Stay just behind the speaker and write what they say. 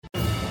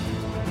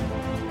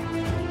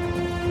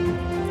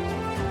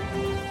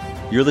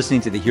You're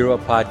listening to the Hero Up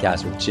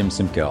Podcast with Jim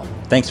Simcoe.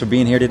 Thanks for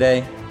being here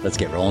today. Let's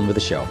get rolling with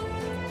the show.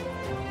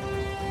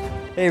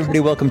 Hey, everybody.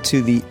 Welcome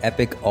to the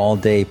Epic All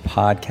Day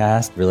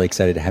Podcast. Really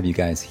excited to have you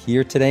guys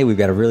here today. We've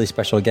got a really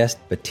special guest,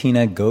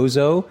 Betina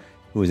Gozo,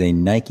 who is a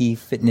Nike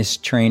fitness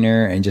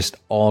trainer and just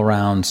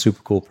all-around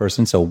super cool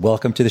person. So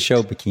welcome to the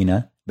show,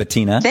 Betina.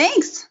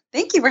 Thanks.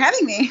 Thank you for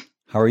having me.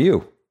 How are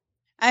you?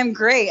 I'm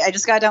great. I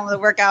just got done with a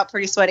workout,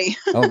 pretty sweaty.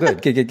 Oh,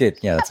 good.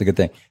 Yeah, that's a good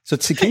thing. So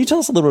can you tell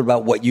us a little bit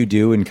about what you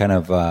do and kind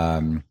of,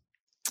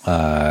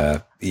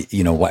 why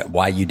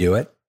you do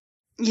it?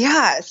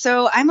 Yeah.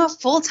 So I'm a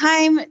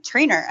full-time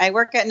trainer. I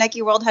work at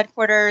Nike World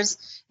Headquarters,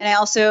 and I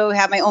also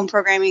have my own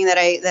programming that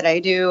I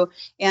do.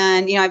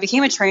 And, I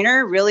became a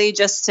trainer really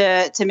just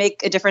to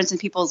make a difference in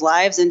people's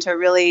lives and to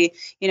really,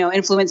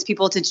 influence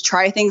people to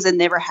try things that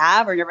never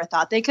have or never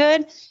thought they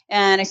could.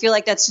 And I feel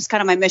like that's just kind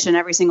of my mission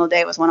every single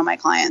day with one of my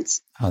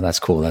clients. Oh, that's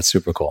cool. That's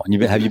super cool.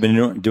 And have you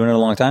been doing it a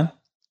long time?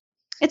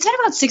 It's been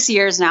about 6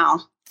 years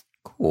now.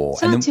 Cool.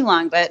 It's not too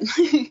long, but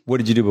what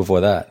did you do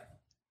before that?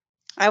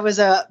 I was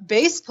a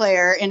bass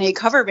player in a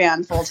cover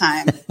band full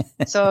time.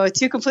 So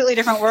two completely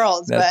different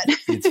worlds. But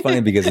it's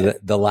funny because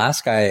the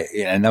last guy,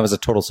 and that was a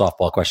total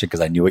softball question because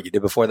I knew what you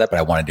did before that, but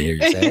I wanted to hear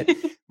you say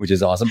it, which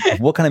is awesome.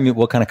 What kind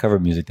of cover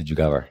music did you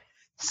cover?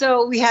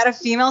 So we had a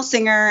female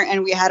singer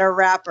and we had a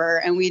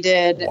rapper, and we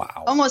did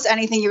almost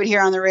anything you would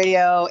hear on the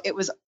radio. It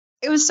was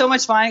so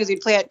much fun because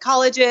we'd play at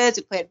colleges,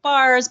 we'd play at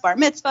bars, bar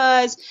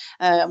mitzvahs,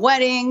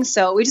 weddings.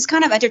 So we just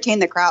kind of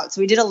entertained the crowd.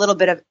 So we did a little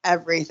bit of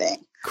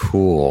everything.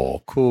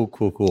 Cool.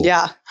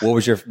 Yeah. What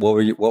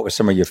were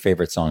some of your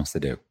favorite songs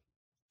to do?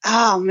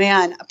 Oh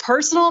man,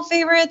 personal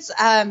favorites.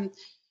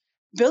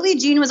 Billie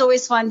Jean was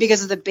always fun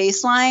because of the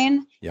bass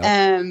line.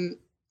 Yep.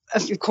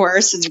 Of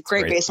course, it's a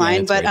great bass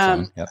line,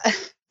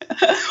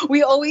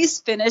 we always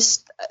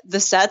finished the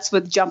sets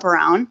with Jump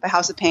Around by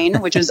House of Pain,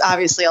 which was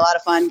obviously a lot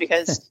of fun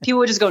because people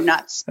would just go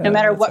nuts. No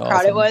matter what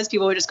crowd it was,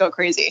 people would just go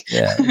crazy.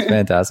 Yeah, it's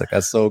fantastic.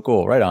 That's so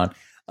cool. Right on.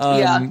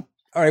 Yeah.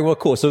 All right. Well,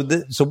 cool. So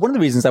one of the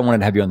reasons I wanted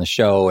to have you on the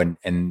show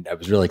and I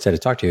was really excited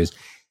to talk to you is,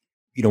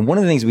 one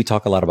of the things we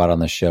talk a lot about on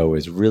the show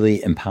is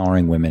really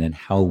empowering women and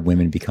how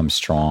women become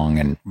strong,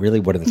 and really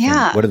what are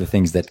the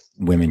things that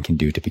women can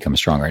do to become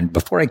stronger. And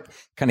before I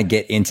kind of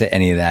get into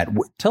any of that,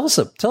 tell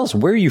us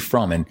where are you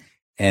from,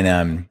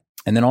 and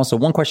then also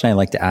one question I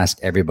like to ask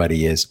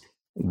everybody is,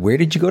 where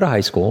did you go to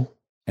high school,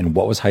 and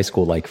what was high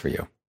school like for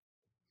you?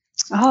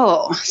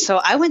 Oh, so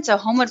I went to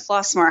Homewood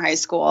Flossmoor High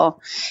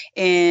School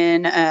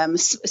in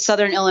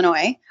southern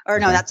Illinois,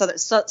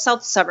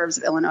 south suburbs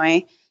of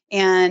Illinois,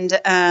 and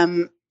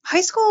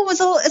high school is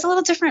a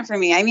little different for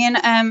me. I mean,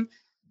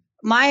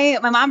 my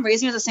mom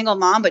raised me as a single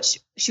mom, but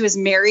she was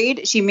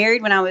married. She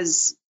married when I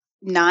was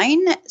 9.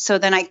 So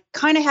then I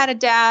kind of had a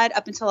dad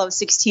up until I was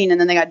 16, and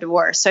then they got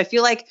divorced. So I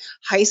feel like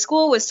high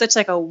school was such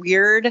like a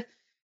weird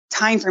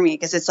time for me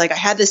because it's like I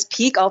had this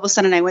peak. All of a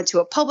sudden I went to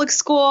a public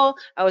school.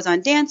 I was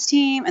on dance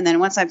team. And then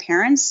once my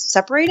parents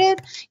separated,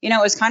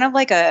 it was kind of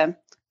like a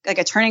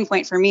turning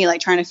point for me,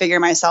 like trying to figure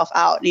myself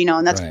out,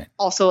 and that's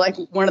also like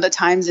one of the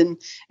times in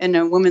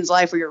a woman's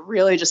life where you're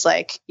really just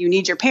like, you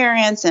need your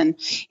parents. And,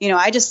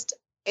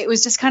 it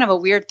was just kind of a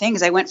weird thing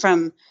because I went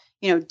from,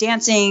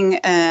 dancing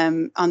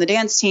on the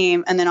dance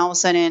team. And then all of a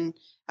sudden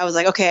I was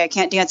like, okay, I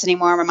can't dance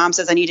anymore. My mom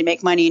says I need to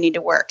make money. I need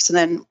to work. So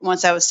then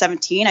once I was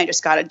 17, I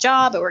just got a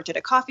job. I worked at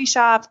a coffee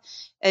shop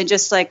and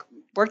just like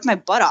worked my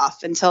butt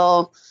off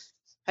until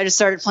I just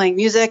started playing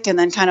music, and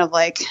then kind of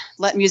like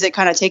let music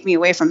kind of take me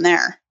away from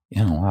there.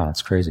 Yeah, wow,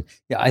 that's crazy.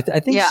 Yeah, I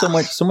think so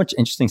much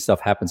interesting stuff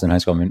happens in high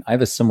school. I mean, I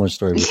have a similar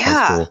story with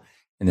high school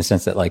in the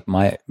sense that like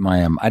my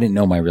I didn't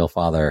know my real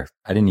father.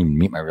 I didn't even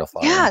meet my real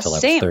father until I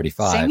was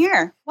 35. Same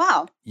here.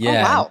 Wow. Yeah.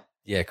 Oh, wow.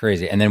 Yeah,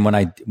 crazy. And then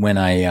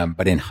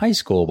but in high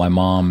school, my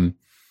mom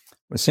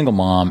was a single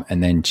mom,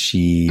 and then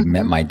she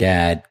met my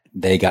dad.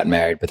 They got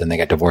married, but then they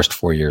got divorced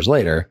 4 years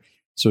later.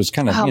 So it's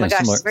kind of similar.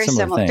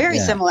 Very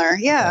similar.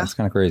 Yeah. It's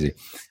kind of crazy.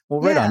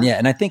 Well, right on. Yeah.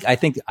 And I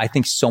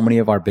think so many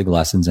of our big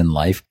lessons in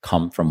life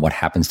come from what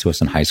happens to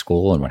us in high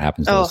school and what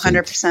happens to us.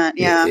 100%.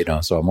 Yeah.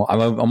 So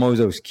I'm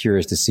always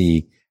curious to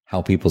see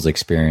how people's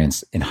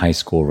experience in high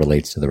school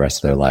relates to the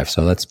rest of their life.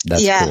 So that's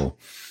cool.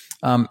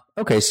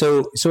 Okay.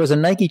 So as a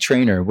Nike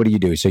trainer, what do you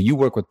do? So you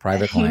work with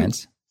private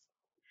clients?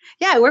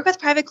 Yeah, I work with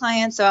private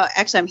clients. So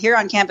actually I'm here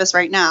on campus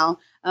right now.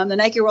 The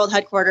Nike World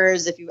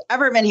Headquarters, if you've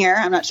ever been here,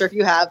 I'm not sure if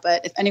you have,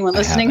 but if anyone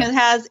listening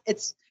has,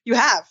 you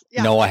have.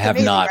 Yeah, no, I have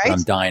amazing, not, right? but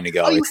I'm dying to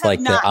go. It's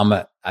like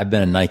I've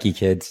been a Nike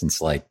kid since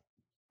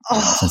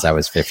since I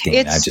was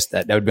 15.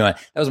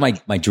 That was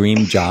my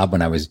dream job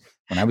when I was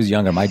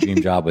younger. My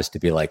dream job was to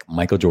be like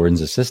Michael Jordan's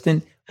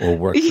assistant or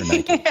work for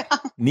Nike.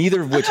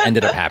 Neither of which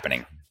ended up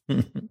happening.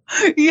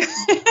 Yeah,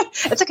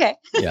 it's okay.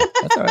 Yeah,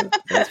 that's all right.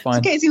 That's fine.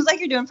 It's okay. It seems like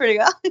you're doing pretty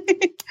well.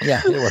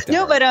 Yeah, it worked out.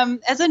 No, but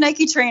as a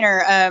Nike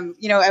trainer,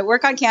 I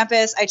work on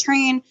campus. I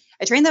train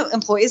the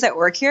employees that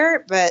work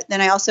here, but then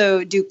I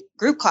also do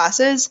group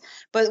classes.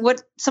 But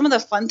what some of the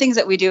fun things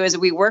that we do is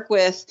we work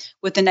with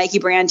the Nike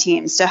brand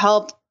teams to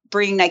help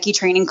bring Nike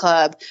Training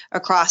Club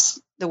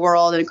across the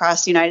world and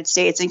across the United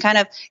States and kind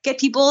of get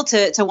people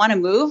to want to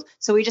move.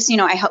 So we just,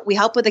 we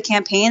help with the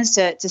campaigns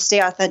to stay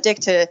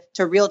authentic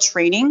to real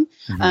training.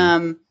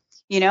 And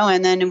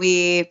then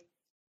we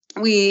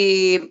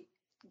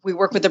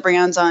work with the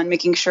brands on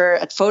making sure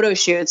at photo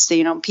shoots,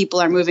 people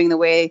are moving the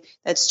way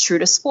that's true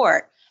to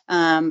sport.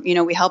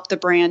 We help the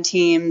brand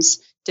teams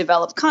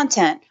develop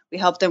content. We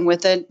help them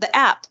with the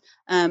app.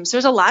 So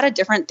there's a lot of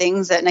different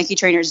things that Nike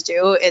trainers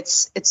do.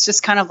 It's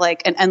just kind of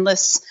like an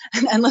endless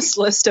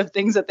list of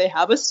things that they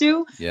have us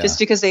do, just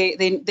because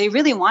they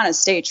really want to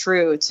stay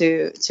true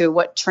to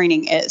what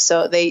training is.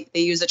 So they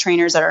use the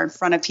trainers that are in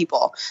front of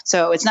people.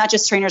 So it's not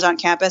just trainers on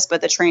campus,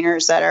 but the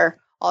trainers that are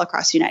all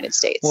across the United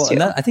States. Well, too.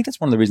 And I think that's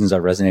one of the reasons I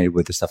resonated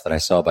with the stuff that I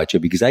saw about you,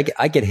 because I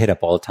get hit up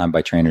all the time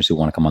by trainers who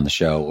want to come on the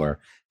show, or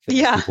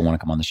people want to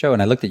come on the show.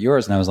 And I looked at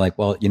yours and I was like,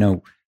 well,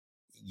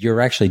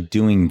 you're actually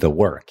doing the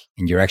work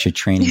and you're actually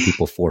training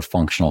people for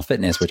functional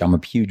fitness, which I'm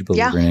a huge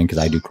believer in because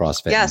I do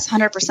CrossFit. Yes,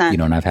 100%.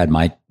 And I've had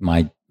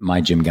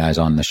my gym guys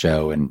on the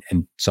show, and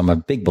so I'm a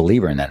big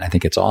believer in that. And I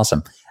think it's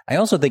awesome. I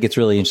also think it's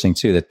really interesting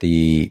too that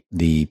the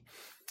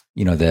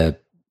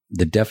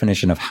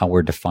definition of how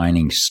we're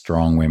defining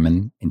strong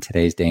women in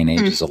today's day and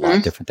age is a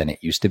lot different than it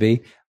used to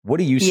be. What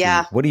do you see?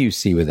 What do you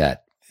see with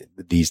that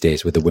these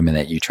days with the women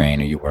that you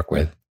train or you work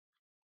with?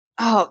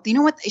 Oh, you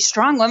know what? A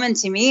strong woman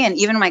to me, and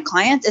even my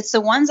clients, it's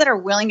the ones that are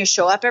willing to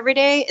show up every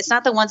day. It's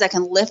not the ones that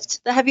can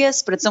lift the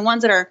heaviest, but it's the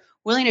ones that are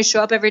willing to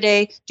show up every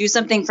day, do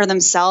something for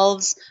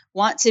themselves,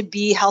 want to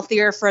be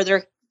healthier for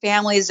their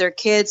families, their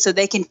kids, so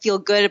they can feel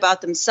good about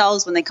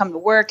themselves when they come to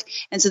work.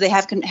 And so they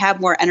can have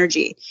more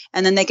energy,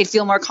 and then they can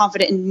feel more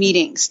confident in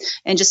meetings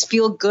and just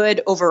feel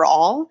good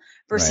overall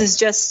versus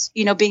just,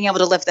 being able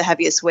to lift the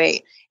heaviest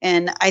weight.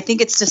 And I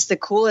think it's just the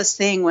coolest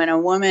thing when a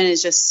woman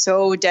is just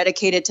so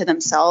dedicated to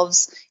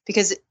themselves,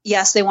 because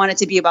yes, they want it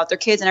to be about their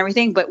kids and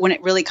everything, but when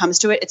it really comes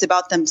to it, it's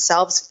about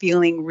themselves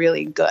feeling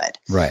really good.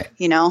 Right.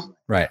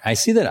 Right. I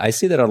see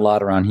that a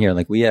lot around here.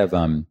 Like we have,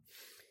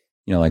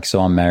 so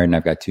I'm married and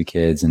I've got 2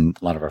 kids, and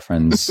a lot of our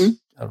friends,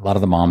 a lot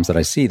of the moms that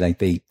I see, like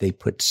they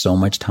put so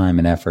much time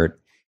and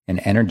effort and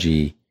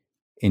energy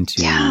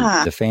into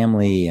the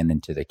family and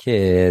into the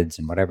kids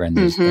and whatever. And,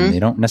 and they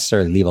don't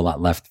necessarily leave a lot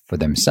left for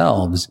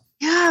themselves.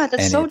 Yeah,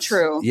 that's so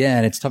true. Yeah.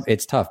 And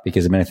it's tough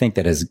because I think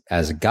that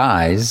as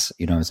guys,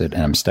 and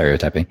I'm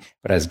stereotyping,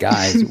 but as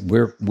guys,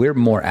 we're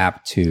more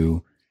apt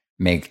to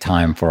make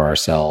time for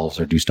ourselves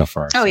or do stuff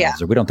for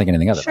ourselves, or we don't think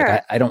anything of it.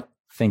 Like I don't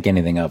think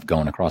anything of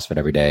going to CrossFit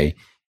every day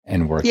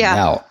and working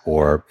out,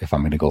 or if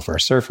I'm going to go for a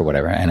surf or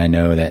whatever. And I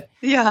know that,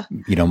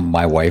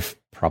 my wife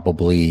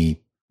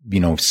probably,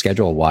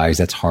 schedule wise,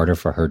 that's harder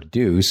for her to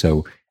do.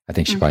 So I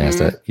think she probably has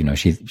to,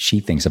 she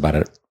thinks about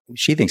it.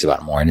 She thinks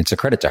about it more, and it's a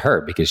credit to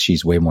her because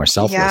she's way more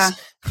selfless.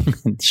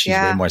 She's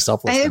way more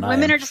selfless. I think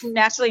women are just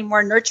naturally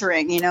more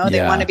nurturing, they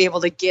want to be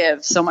able to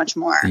give so much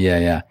more.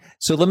 Yeah.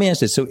 So let me ask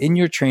this. So in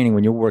your training,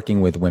 when you're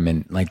working with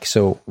women,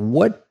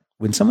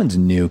 when someone's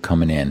new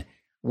coming in,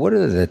 what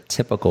are the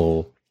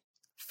typical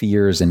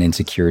fears and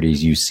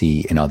insecurities you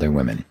see in other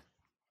women?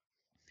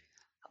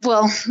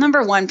 Well,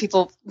 number one,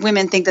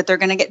 women think that they're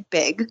going to get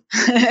big,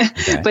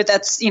 but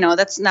that's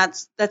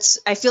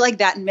I feel like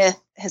that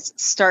myth has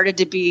started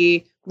to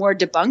be more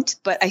debunked,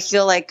 but I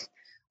feel like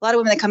a lot of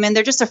women that come in,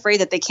 they're just afraid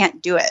that they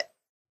can't do it,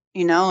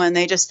 and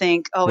they just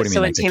think, oh, it's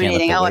so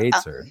intimidating.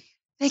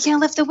 They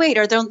can't lift the weight,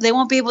 or they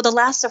won't be able to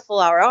last a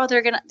full hour. Oh,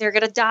 they're going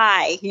to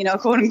die,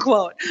 quote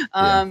unquote.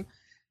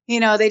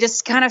 They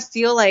just kind of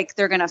feel like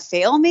they're going to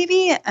fail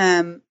maybe.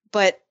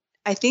 But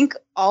I think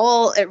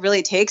all it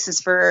really takes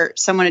is for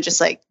someone to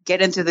just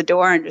get in through the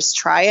door and just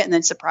try it and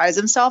then surprise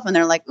themselves. And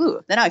they're like, ooh,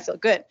 then I feel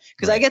good.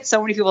 Because I get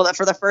so many people that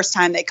for the first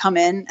time they come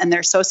in and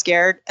they're so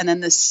scared. And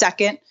then the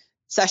second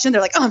session,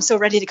 they're like, oh, I'm so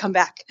ready to come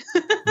back.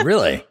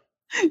 Really?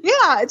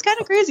 Yeah. It's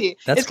kind of crazy.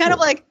 It's kind of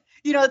like,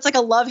 it's like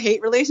a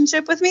love-hate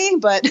relationship with me,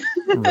 but,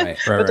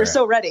 but they're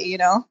so ready,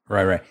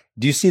 Right.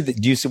 Do you see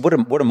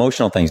what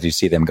emotional things do you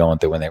see them going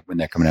through when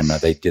they're coming in?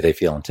 Do they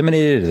feel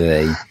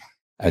intimidated?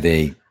 Are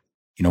they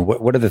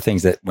what are the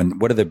things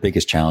what are the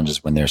biggest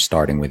challenges when they're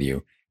starting with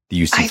you? Do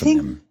you see from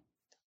them?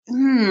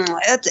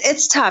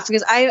 It's tough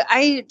because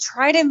I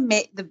try to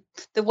make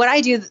what I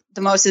do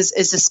the most is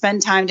to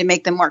spend time to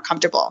make them more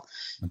comfortable,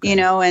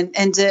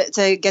 and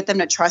to get them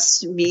to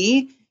trust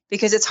me,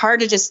 because it's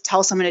hard to just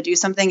tell someone to do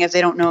something if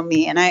they don't know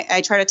me. And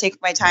I try to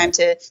take my time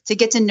to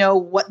get to know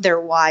what their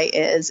why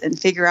is and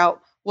figure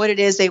out what it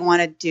is they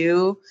want to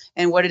do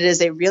and what it is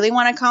they really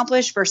want to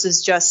accomplish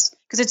versus just,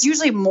 because it's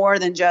usually more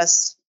than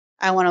just,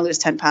 I want to lose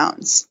 10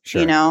 pounds,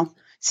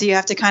 So you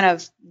have to kind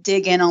of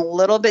dig in a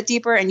little bit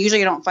deeper, and usually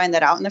you don't find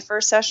that out in the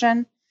first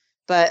session.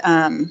 But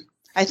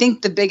I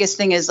think the biggest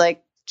thing is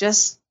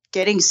just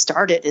getting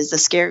started is the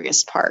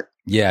scariest part.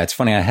 Yeah, it's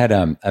funny. I had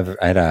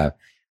a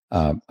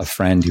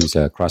friend who's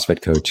a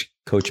CrossFit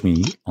coach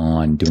me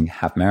on doing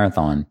half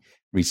marathon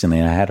recently,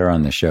 and I had her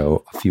on the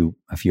show a few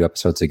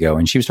episodes ago,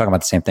 and she was talking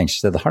about the same thing.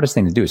 She said the hardest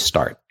thing to do is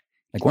start.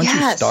 Once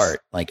you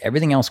start,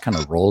 everything else kind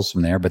of rolls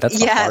from there. But that's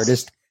the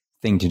hardest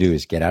thing to do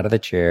is get out of the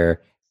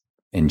chair,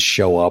 and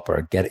show up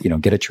or get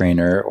a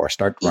trainer or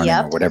start running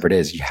or whatever it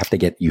is, you have to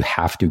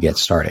get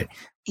started.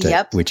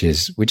 Which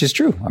is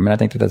true. I mean, I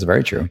think that's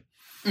very true.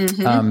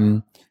 Mm-hmm.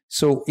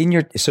 So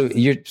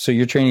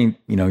you're training,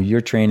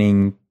 you're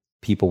training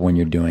people when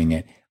you're doing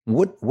it.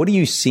 What are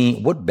you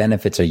seeing? What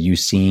benefits are you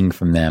seeing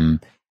from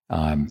them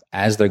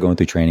as they're going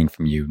through training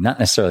from you? Not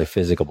necessarily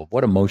physical, but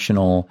what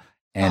emotional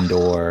and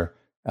or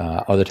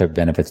other type of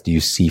benefits do you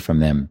see from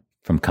them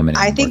from coming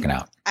in and working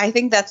out? I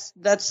think that's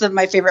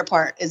my favorite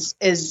part is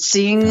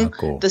seeing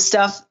the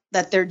stuff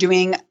that they're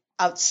doing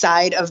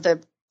outside of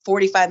the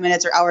 45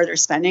 minutes or hour they're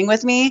spending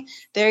with me.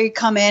 They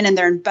come in and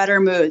they're in better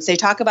moods. They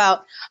talk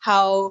about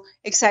how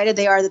excited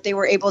they are that they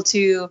were able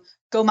to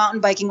go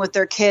mountain biking with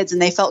their kids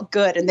and they felt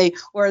good, and they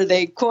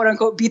quote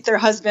unquote beat their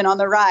husband on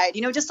the ride,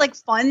 just like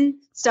fun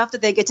stuff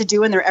that they get to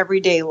do in their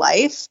everyday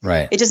life.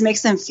 Right. It just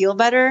makes them feel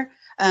better.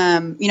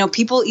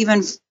 People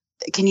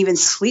can even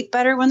sleep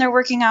better when they're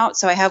working out.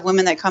 So I have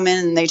women that come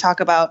in and they talk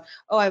about,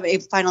 I'm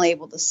finally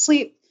able to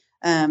sleep.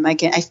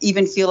 I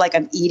even feel like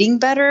I'm eating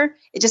better.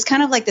 It's just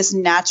kind of like this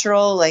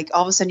natural, like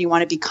all of a sudden you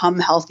want to become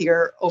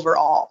healthier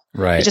overall.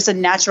 Right. It's just a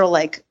natural,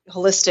 like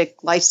holistic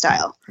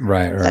lifestyle.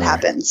 That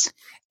happens.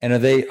 And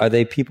are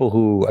they people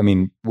who, I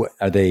mean,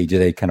 do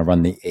they kind of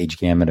run the age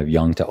gamut of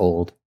young to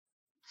old?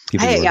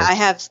 I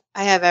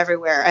have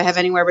everywhere. I have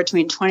anywhere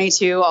between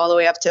 22 all the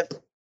way up to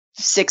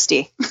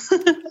 60.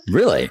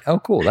 Really? Oh,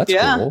 cool. That's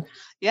cool.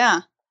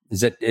 Yeah.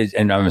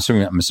 And I'm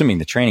assuming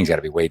the training's got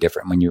to be way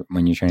different when you're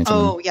training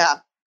someone. Oh, yeah.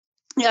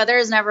 Yeah, there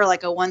is never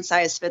like a one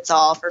size fits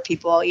all for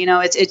people.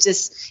 It's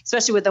just,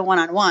 especially with the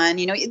one-on-one,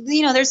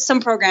 there's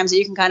some programs that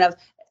you can kind of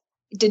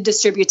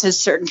distribute to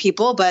certain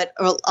people, but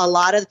a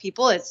lot of the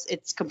people,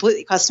 it's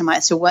completely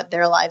customized to what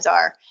their lives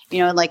are.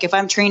 Like if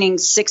I'm training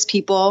 6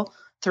 people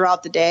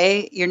throughout the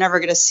day, you're never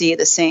going to see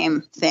the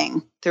same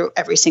thing through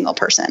every single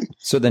person.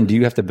 So then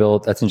that's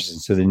interesting.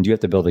 So then do you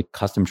have to build a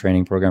custom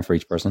training program for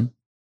each person?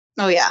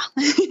 Oh yeah.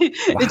 Wow.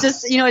 It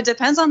just, it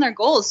depends on their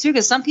goals too.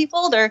 Cause some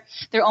people they're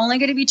only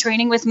going to be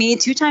training with me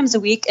 2 times a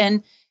week,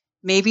 and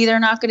maybe they're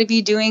not going to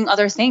be doing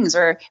other things,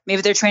 or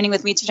maybe they're training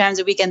with me 2 times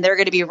a week and they're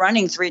going to be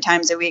running 3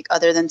 times a week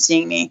other than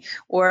seeing me,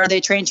 or they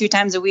train 2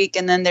 times a week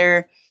and then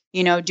they're,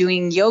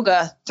 doing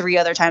yoga 3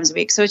 other times a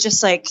week. So it's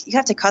just like, you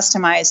have to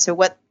customize to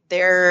what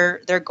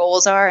their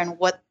goals are and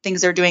what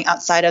things they're doing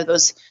outside of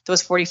those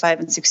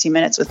 45 and 60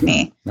 minutes with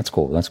me. That's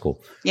cool.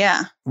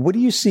 Yeah. What do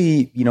you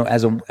see,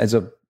 as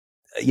a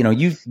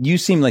you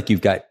seem like you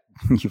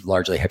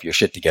largely have your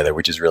shit together,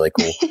 which is really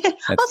cool.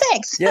 Well,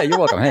 thanks. Yeah, you're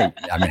welcome. Hey,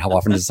 I mean, how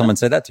often does someone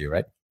say that to you,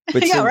 right?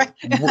 But yeah, right.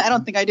 I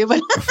don't think I do,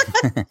 but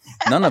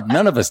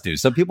none of us do.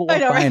 Some people walk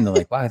by and they're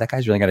like, wow, that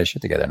guy's really got his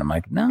shit together. And I'm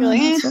like, no,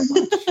 really?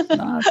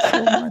 Not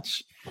so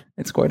much.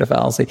 It's quite a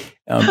fallacy.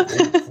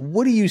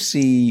 What do you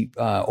see,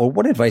 or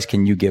what advice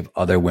can you give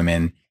other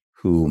women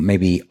who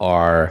maybe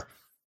are,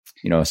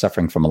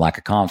 suffering from a lack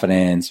of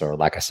confidence or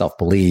lack of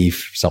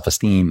self-belief,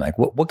 self-esteem? Like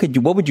what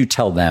would you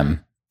tell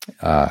them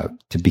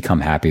to become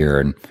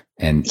happier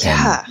and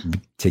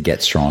to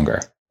get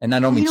stronger? And I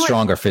don't mean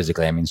stronger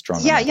physically, I mean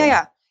stronger.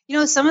 Yeah.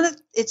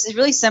 It's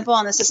really simple.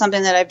 And this is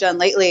something that I've done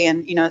lately.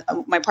 And,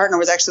 my partner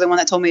was actually the one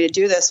that told me to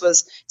do this,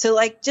 was to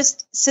like,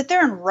 just sit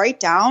there and write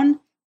down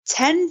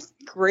 10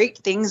 great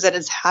things that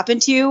has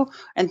happened to you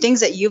and things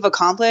that you've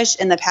accomplished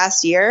in the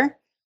past year.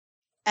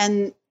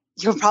 And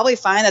you'll probably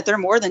find that there are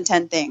more than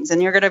 10 things.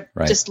 And you're going to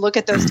just look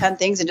at those 10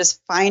 things and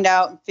just find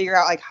out and figure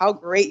out like how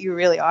great you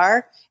really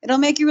are. It'll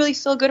make you really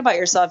feel good about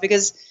yourself,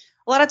 because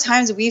a lot of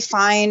times we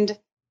find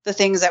the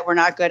things that we're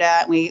not good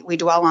at, we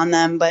dwell on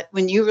them. But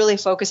when you really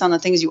focus on the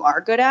things you are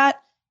good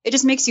at, it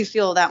just makes you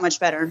feel that much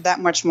better,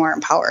 that much more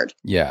empowered.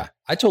 Yeah,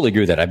 I totally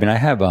agree with that. I mean,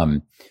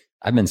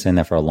 I've been saying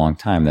that for a long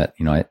time, that,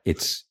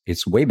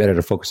 it's way better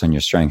to focus on your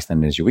strengths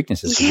than it is your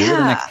weaknesses.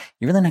 Yeah.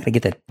 You're really not going to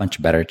get that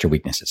much better at your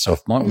weaknesses. So if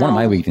one of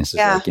my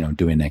weaknesses is like,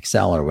 doing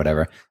Excel or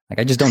whatever, like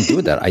I just don't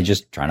do that. I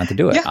just try not to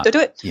do it. Yeah, don't do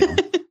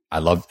it.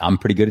 I'm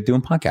pretty good at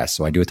doing podcasts.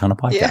 So I do a ton of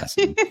podcasts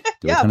and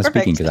do a ton of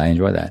speaking because I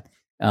enjoy that.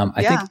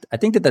 I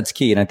think that that's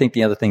key. And I think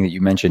the other thing that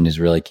you mentioned is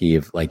really key,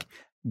 of like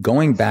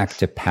going back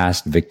to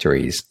past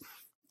victories.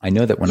 I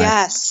know that when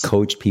I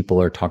coach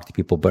people or talk to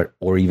people,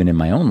 or even in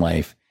my own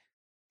life,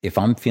 if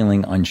I'm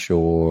feeling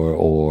unsure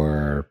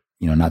or,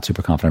 not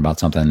super confident about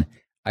something,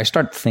 I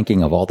start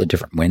thinking of all the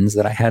different wins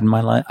that I've had in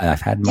my life.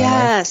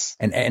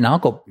 And I'll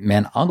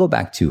go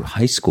back to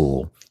high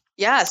school.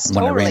 Yes,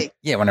 when totally.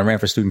 When I ran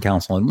for student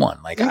council and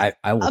won, like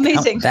I will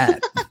count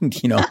that,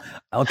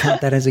 I'll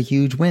count that as a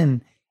huge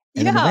win.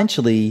 And then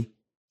eventually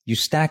you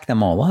stack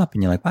them all up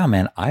and you're like, wow,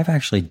 man, I've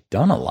actually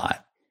done a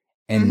lot.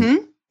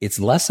 And it's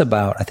less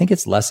about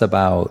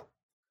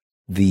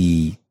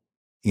the,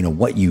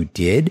 what you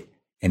did.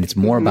 And it's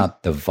more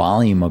about the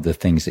volume of the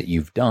things that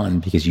you've done,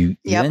 because you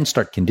then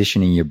start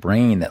conditioning your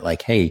brain that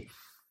like, hey,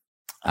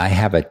 I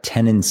have a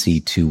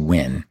tendency to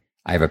win.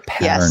 I have a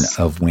pattern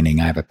of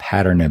winning. I have a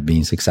pattern of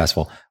being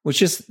successful, which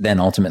just then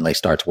ultimately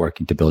starts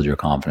working to build your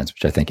confidence,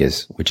 which I think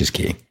is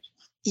key.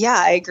 Yeah,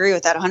 I agree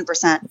with that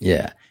 100%.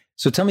 Yeah.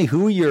 So tell me,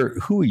 who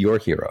are your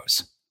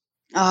heroes?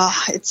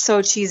 Oh, it's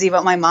so cheesy,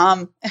 but my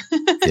mom.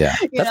 Yeah,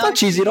 that's not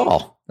cheesy at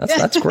all.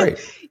 That's great.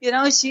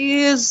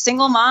 She is a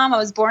single mom. I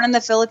was born in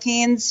the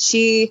Philippines.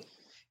 She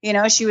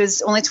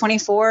was only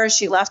 24.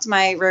 She left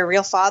my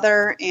real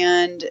father,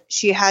 and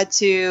she had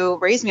to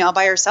raise me all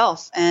by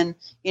herself. And,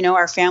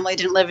 our family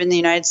didn't live in the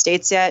United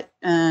States yet.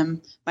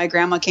 My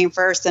grandma came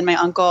first, then my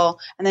uncle,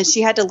 and then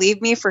she had to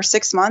leave me for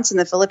 6 months in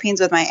the Philippines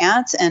with my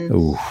aunt.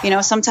 And,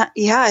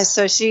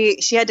 so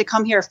she had to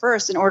come here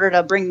first in order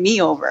to bring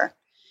me over,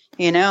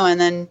 and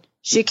then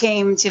she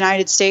came to the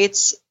United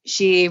States.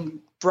 She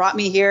brought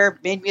me here,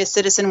 made me a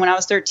citizen when I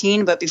was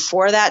 13. But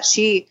before that,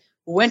 she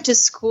went to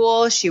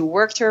school. She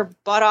worked her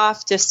butt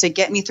off just to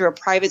get me through a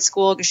private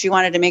school because she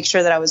wanted to make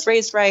sure that I was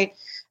raised right.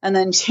 And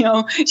then,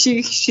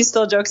 she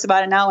still jokes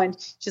about it now. And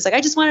she's like,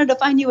 I just wanted to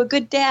find you a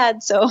good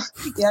dad. So,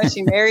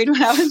 she married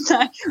when I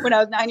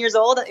was 9 years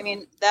old. I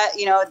mean,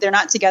 that, they're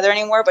not together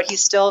anymore, but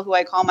he's still who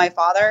I call my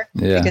father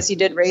because he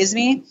did raise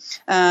me.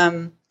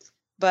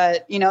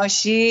 But,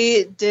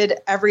 she did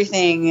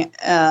everything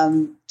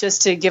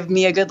just to give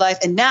me a good life.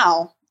 And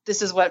now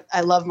this is what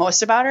I love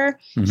most about her.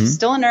 Mm-hmm. She's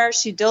still a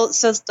nurse. She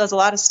does a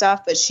lot of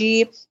stuff, but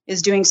she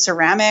is doing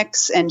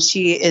ceramics, and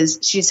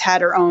she's had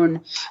her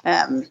own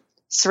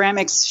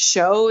ceramics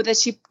show that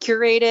she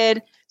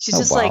curated. She's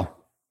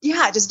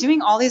just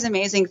doing all these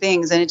amazing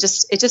things. And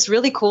it's just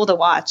really cool to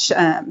watch,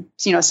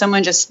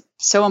 someone just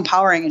so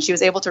empowering, and she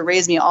was able to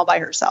raise me all by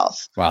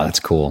herself. Wow. That's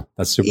cool.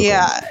 That's super cool.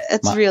 Yeah.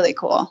 It's really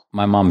cool.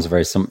 My mom's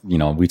very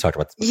we talked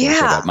about this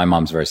before, but my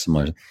mom's very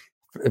similar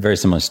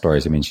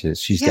stories. I mean,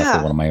 she's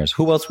definitely one of my heroes.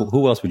 Who else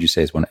would you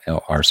say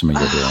are some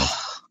of your heroes?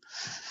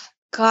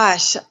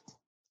 Gosh,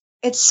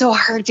 it's so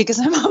hard because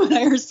my mom and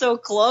I are so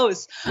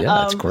close. Yeah,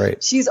 that's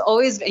great. She's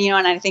always been,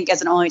 and I think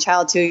as an only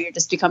child too, you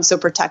just become so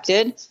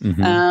protected.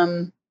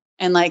 Mm-hmm.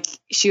 And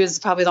she was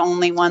probably the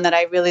only one that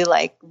I really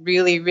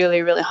really,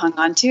 really, really hung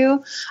on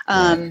to.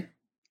 Right.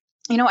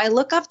 I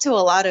look up to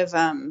a lot of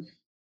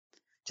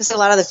just a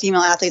lot of the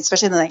female athletes,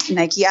 especially the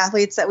Nike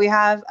athletes that we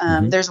have.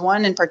 Mm-hmm. There's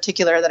one in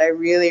particular that I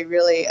really,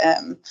 really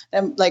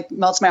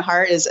melts my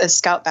heart is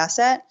Scout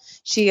Bassett.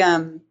 She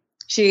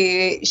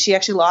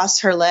actually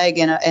lost her leg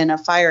in a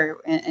fire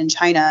in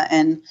China,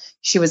 and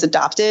she was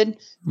adopted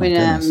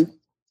and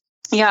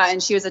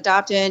she was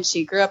adopted.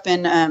 She grew up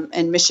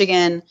in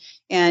Michigan,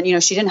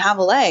 and she didn't have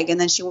a leg, and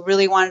then she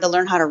really wanted to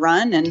learn how to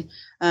run, and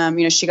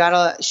she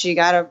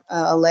got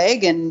a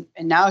leg, and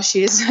now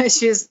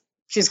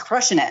she's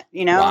crushing it.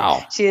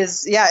 Wow.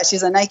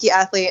 She's a Nike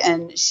athlete,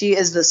 and she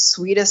is the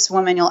sweetest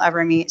woman you'll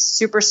ever meet.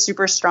 Super,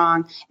 super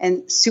strong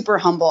and super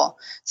humble.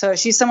 So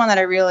she's someone that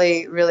I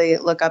really, really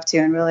look up to,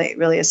 and really,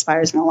 really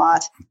inspires me a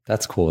lot.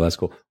 That's cool.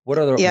 What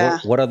other,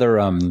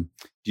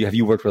 have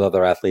you worked with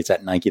other athletes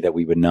at Nike that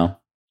we would know?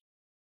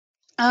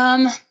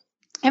 I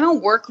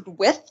haven't worked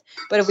with,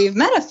 but we've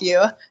met a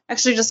few.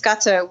 Actually just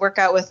got to work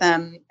out with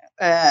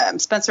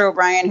Spencer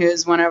O'Brien,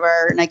 who's one of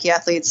our Nike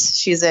athletes.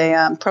 She's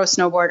a pro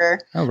snowboarder.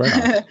 Oh,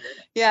 right.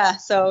 Yeah.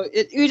 So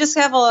we just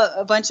have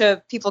a bunch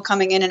of people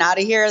coming in and out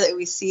of here that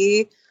we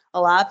see a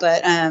lot,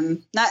 but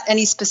not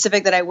any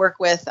specific that I work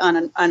with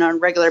on a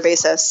regular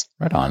basis.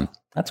 Right on.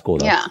 That's cool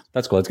though. Yeah.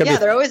 That's cool.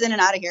 They're always in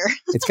and out of here.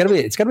 It's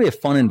gotta be a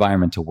fun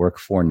environment to work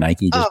for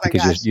Nike, just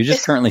because you're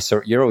just currently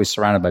you're always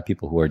surrounded by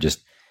people who are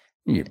just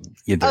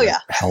either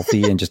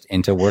healthy and just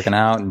into working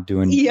out and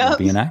doing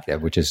being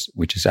active, which is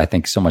I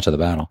think so much of the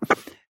battle.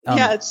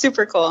 It's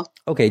super cool.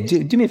 Okay,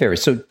 do me a favor.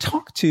 So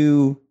talk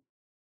to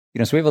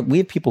so we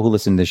have people who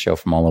listen to this show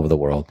from all over the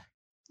world.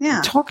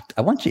 Yeah.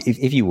 I want you,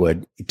 if you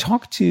would,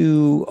 talk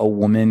to a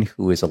woman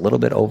who is a little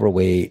bit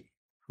overweight,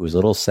 who is a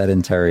little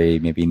sedentary,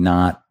 maybe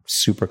not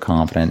super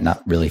confident,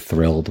 not really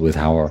thrilled with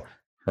how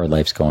her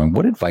life's going.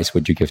 What advice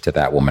would you give to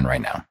that woman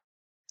right now?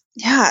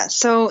 Yeah.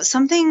 So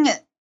something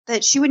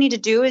that she would need to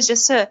do is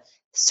just to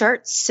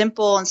start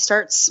simple and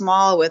start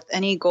small with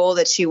any goal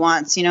that she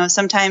wants.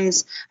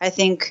 Sometimes I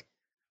think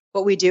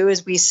what we do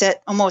is we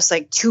set almost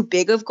like too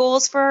big of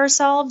goals for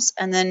ourselves,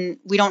 and then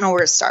we don't know where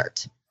to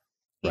start.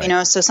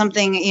 Right. So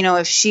something,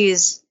 if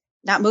she's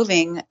not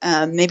moving,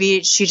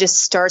 maybe she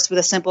just starts with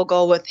a simple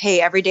goal with,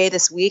 hey, every day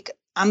this week,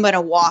 I'm going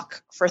to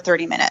walk for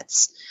 30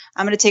 minutes.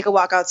 I'm going to take a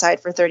walk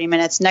outside for 30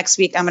 minutes. Next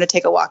week, I'm going to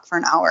take a walk for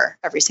an hour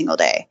every single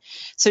day.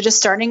 So just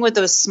starting with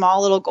those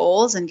small little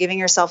goals and giving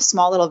yourself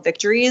small little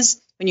victories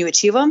when you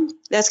achieve them,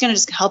 that's going to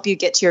just help you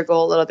get to your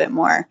goal a little bit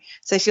more.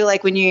 So I feel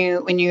like when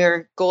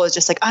your goal is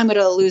just like, I'm going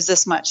to lose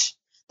this much,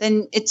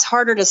 then it's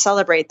harder to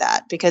celebrate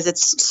that because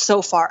it's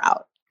so far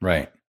out.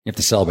 Right. You have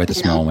to celebrate the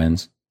small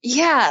wins.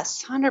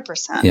 Yes,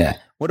 100%. Yeah.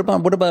 What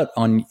about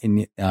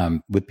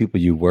with people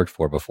you worked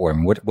for before? I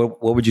mean,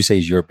 what would you say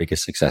is your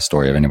biggest success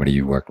story of anybody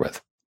you worked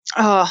with?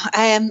 Oh,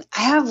 I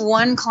have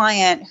one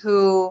client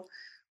who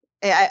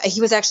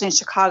he was actually in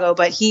Chicago,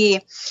 but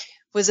he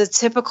was a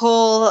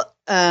typical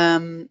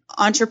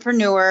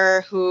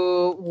entrepreneur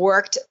who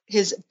worked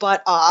his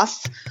butt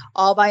off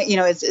all by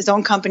his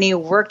own company,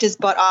 worked his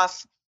butt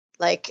off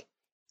like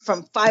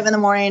from 5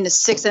 a.m. to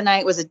 6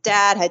 p.m. Was a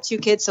dad, had 2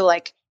 kids, so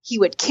like he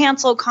would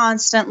cancel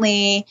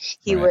constantly.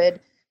 He would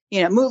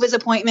move his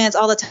appointments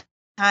all the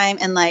time,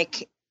 and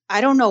like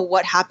I don't know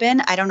what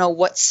happened. I don't know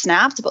what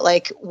snapped, but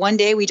like one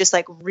day we just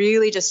like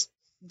really just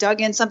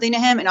dug in something to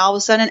him. And all of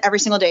a sudden every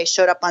single day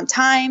showed up on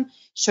time,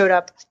 showed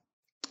up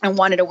and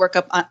wanted to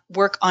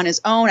work on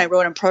his own. I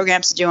wrote him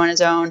programs to do on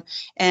his own.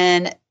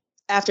 And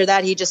after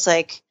that, he just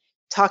like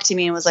talked to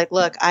me and was like,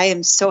 look, I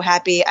am so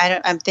happy.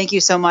 I'm thank you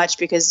so much,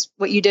 because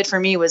what you did for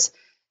me was,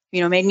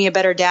 made me a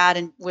better dad,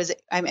 and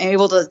I'm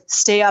able to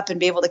stay up and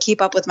be able to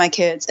keep up with my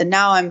kids. And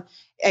now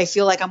I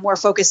feel like I'm more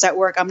focused at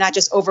work. I'm not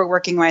just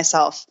overworking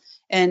myself.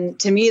 And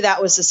to me,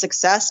 that was a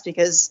success,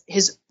 because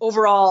his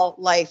overall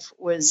life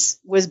was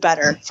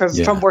better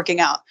from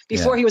working out.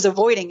 Before he was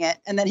avoiding it.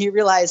 And then he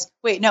realized,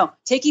 wait, no,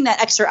 taking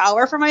that extra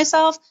hour for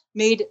myself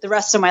made the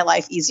rest of my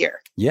life easier.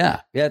 Yeah.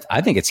 Yeah.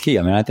 I think it's key.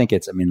 I mean,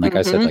 like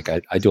I said, like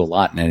I do a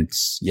lot, and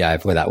it's,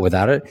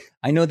 without it,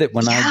 I know that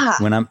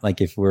when I'm like,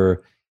 if we're,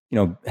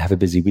 have a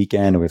busy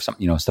weekend, or we have some,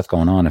 stuff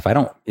going on, if I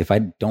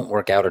don't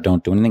work out or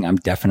don't do anything, I'm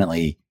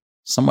definitely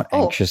somewhat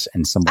anxious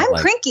and somewhat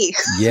I'm cranky.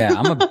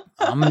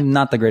 I'm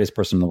not the greatest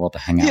person in the world to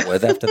hang out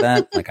with after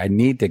that. Like I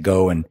need to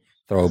go and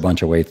throw a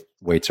bunch of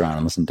weights around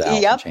and listen to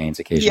Alice in Chains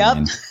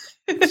occasionally.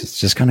 And it's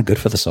just kind of good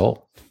for the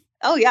soul.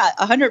 Oh yeah.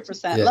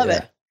 100%. Love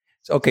it.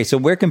 Okay. So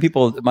where can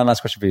people, my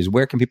last question for you is,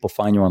 where can people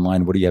find you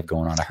online? What do you have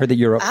going on? I heard that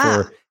you're up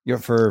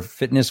for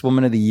Fitness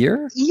Woman of the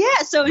Year. Yeah.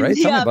 So right?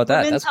 Tell me about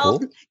that. That's Health,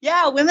 cool.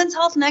 Yeah. Women's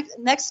Health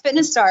Next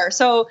Fitness Star.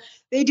 So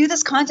they do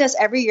this contest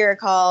every year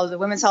called the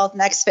Women's Health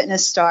Next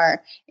Fitness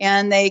Star.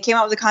 And they came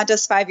out with a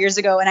contest 5 years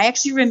ago. And I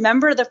actually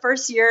remember the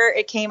first year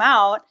it came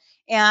out,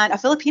 and a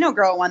Filipino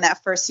girl won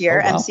that first year,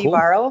 MC cool.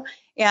 Barro.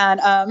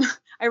 And,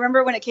 I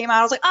remember when it came out,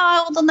 I was like,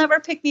 oh, they'll never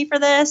pick me for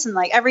this. And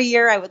like every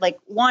year I would like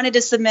wanted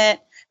to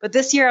submit. But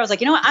this year I was like,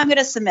 you know what, I'm going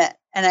to submit.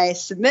 And I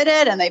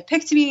submitted, and they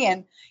picked me.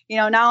 And,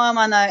 now I'm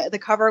on the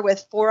cover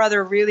with 4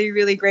 other really,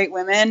 really great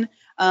women.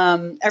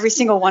 Every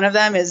single one of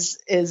them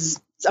is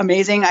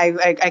amazing.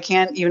 I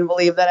can't even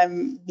believe that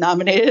I'm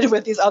nominated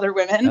with these other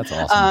women. That's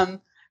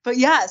awesome. But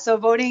yeah, so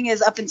voting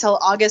is up until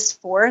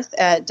August 4th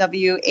at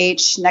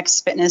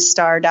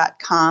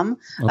WHNextFitnessStar.com.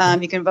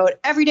 Okay. You can vote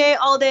every day,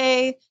 all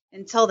day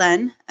until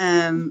then.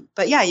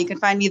 But yeah, you can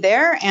find me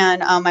there.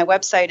 And my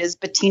website is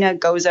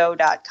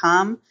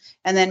BetinaGozo.com.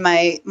 And then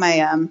my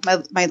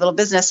little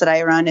business that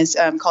I run is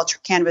called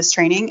Canvas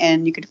Training,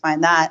 and you can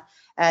find that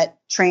at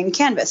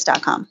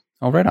traincanvas.com.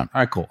 Oh, right on.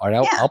 All right, cool. All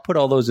right, I'll put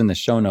all those in the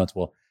show notes.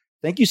 Well,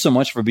 thank you so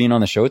much for being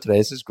on the show today.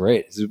 This is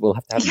great. We'll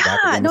have to have you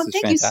back again.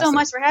 Thank you so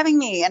much for having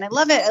me, and I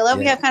love it. I love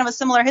we have kind of a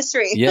similar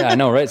history. Yeah, I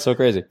know, right? So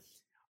crazy.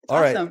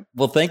 All awesome. Right.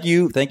 Well, thank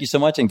you so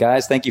much, and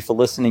guys, thank you for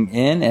listening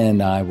in,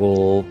 and I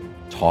will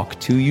talk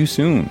to you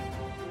soon.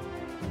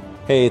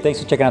 Hey,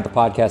 thanks for checking out the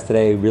podcast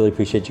today. Really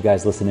appreciate you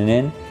guys listening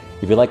in.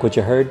 If you like what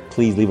you heard,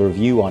 please leave a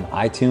review on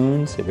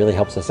iTunes. It really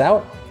helps us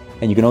out.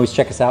 And you can always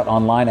check us out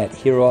online at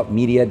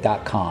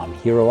heroupmedia.com.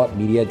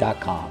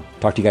 Heroupmedia.com.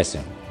 Talk to you guys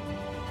soon.